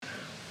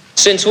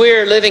Since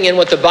we're living in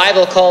what the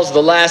Bible calls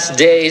the last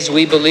days,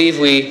 we believe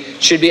we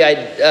should be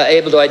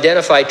able to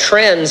identify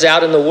trends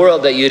out in the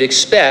world that you'd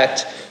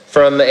expect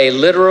from a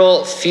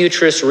literal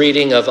futurist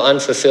reading of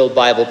unfulfilled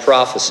Bible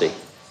prophecy.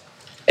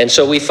 And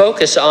so we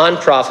focus on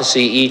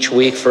prophecy each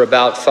week for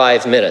about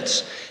 5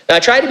 minutes. Now, I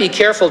try to be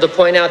careful to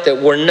point out that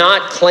we're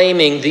not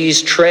claiming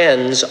these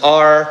trends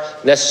are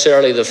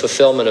necessarily the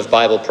fulfillment of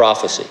Bible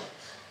prophecy.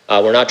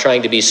 We're not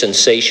trying to be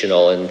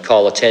sensational and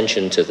call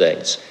attention to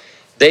things.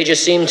 They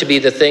just seem to be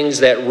the things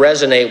that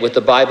resonate with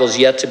the Bible's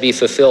yet to be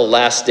fulfilled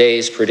last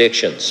days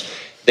predictions.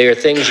 They are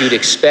things you'd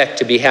expect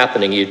to be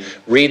happening. You'd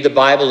read the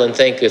Bible and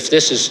think, if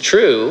this is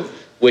true,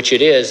 which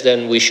it is,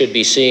 then we should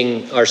be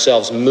seeing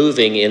ourselves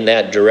moving in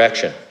that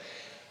direction.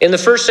 In the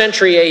 1st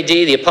century AD,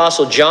 the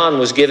Apostle John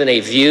was given a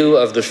view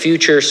of the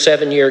future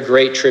 7-year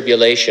Great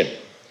Tribulation.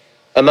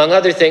 Among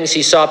other things,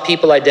 he saw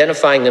people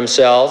identifying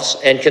themselves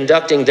and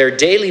conducting their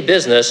daily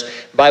business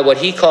by what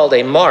he called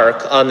a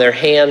mark on their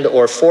hand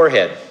or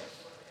forehead.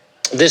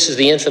 This is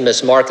the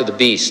infamous mark of the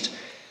beast,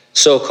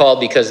 so called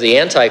because the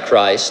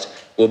Antichrist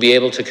will be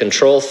able to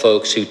control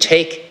folks who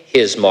take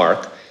his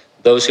mark.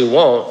 Those who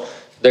won't,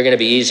 they're going to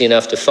be easy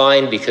enough to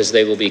find because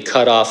they will be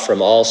cut off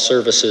from all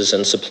services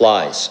and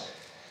supplies.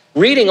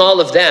 Reading all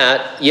of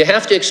that, you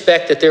have to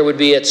expect that there would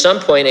be at some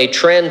point a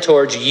trend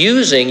towards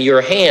using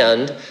your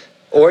hand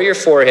or your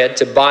forehead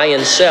to buy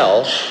and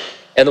sell.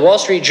 And the Wall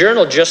Street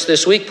Journal just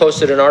this week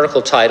posted an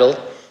article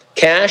titled,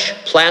 "Cash,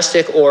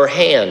 Plastic, or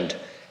Hand?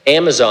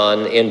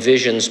 Amazon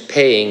envisions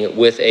paying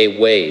with a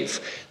wave."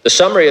 The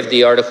summary of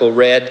the article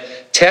read,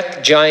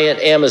 "Tech giant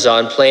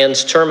Amazon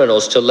plans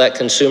terminals to let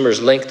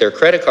consumers link their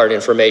credit card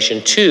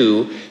information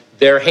to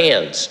their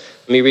hands."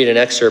 Let me read an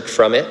excerpt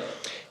from it.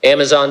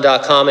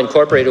 Amazon.com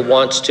Incorporated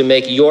wants to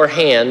make your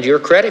hand your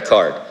credit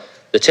card.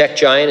 The tech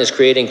giant is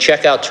creating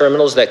checkout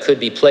terminals that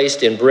could be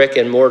placed in brick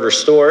and mortar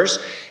stores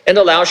and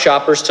allow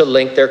shoppers to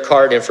link their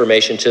card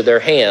information to their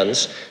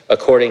hands,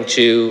 according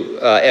to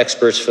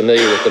experts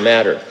familiar with the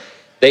matter.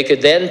 They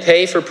could then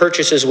pay for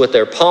purchases with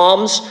their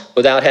palms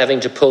without having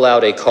to pull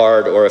out a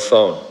card or a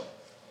phone.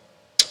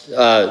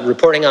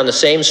 Reporting on the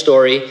same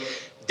story,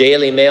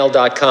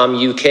 dailymail.com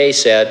UK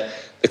said,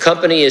 the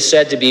company is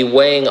said to be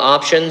weighing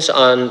options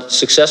on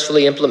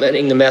successfully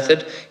implementing the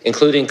method,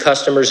 including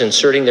customers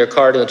inserting their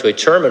card into a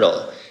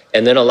terminal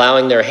and then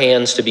allowing their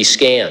hands to be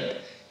scanned.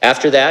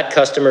 After that,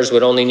 customers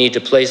would only need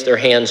to place their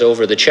hands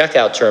over the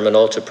checkout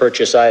terminal to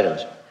purchase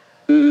items.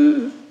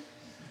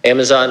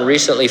 Amazon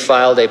recently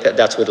filed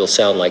that's what it'll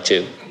sound like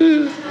too.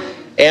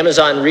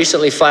 Amazon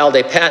recently filed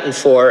a patent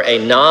for a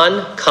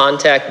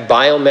non-contact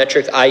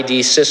biometric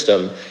ID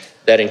system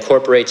that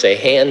incorporates a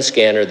hand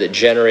scanner that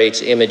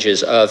generates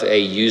images of a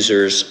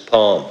user's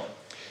palm.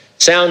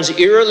 Sounds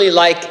eerily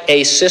like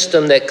a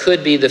system that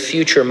could be the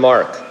future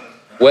mark.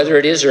 Whether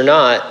it is or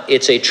not,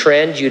 it's a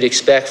trend you'd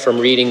expect from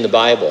reading the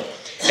Bible.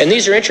 And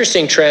these are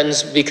interesting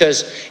trends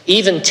because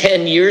even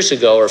 10 years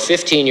ago or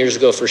 15 years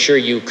ago, for sure,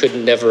 you could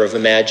never have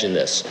imagined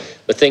this.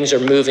 But things are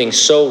moving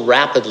so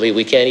rapidly,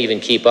 we can't even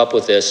keep up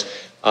with this.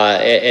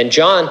 And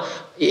John,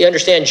 you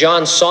understand,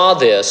 John saw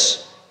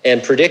this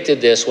and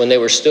predicted this when they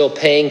were still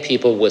paying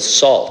people with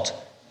salt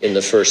in the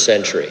 1st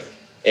century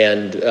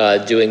and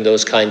doing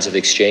those kinds of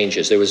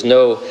exchanges. There was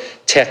no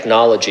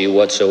technology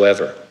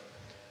whatsoever.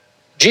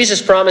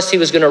 Jesus promised he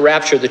was going to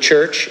rapture the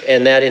church,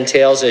 and that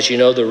entails, as you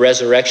know, the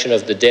resurrection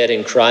of the dead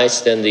in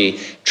Christ and the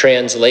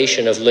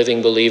translation of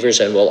living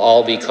believers, and we'll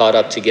all be caught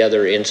up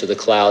together into the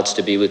clouds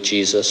to be with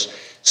Jesus.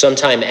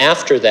 Sometime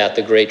after that,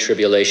 the Great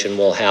Tribulation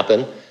will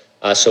happen,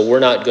 so we're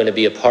not going to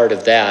be a part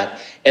of that.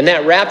 And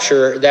that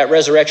rapture, that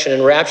resurrection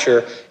and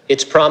rapture,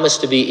 it's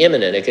promised to be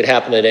imminent. It could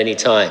happen at any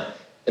time.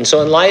 And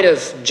so in light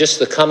of just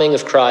the coming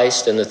of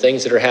Christ and the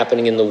things that are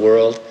happening in the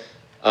world,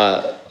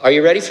 are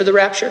you ready for the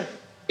rapture?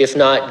 If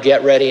not,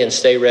 get ready and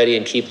stay ready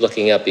and keep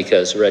looking up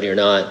because, ready or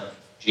not,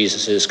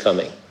 Jesus is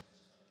coming.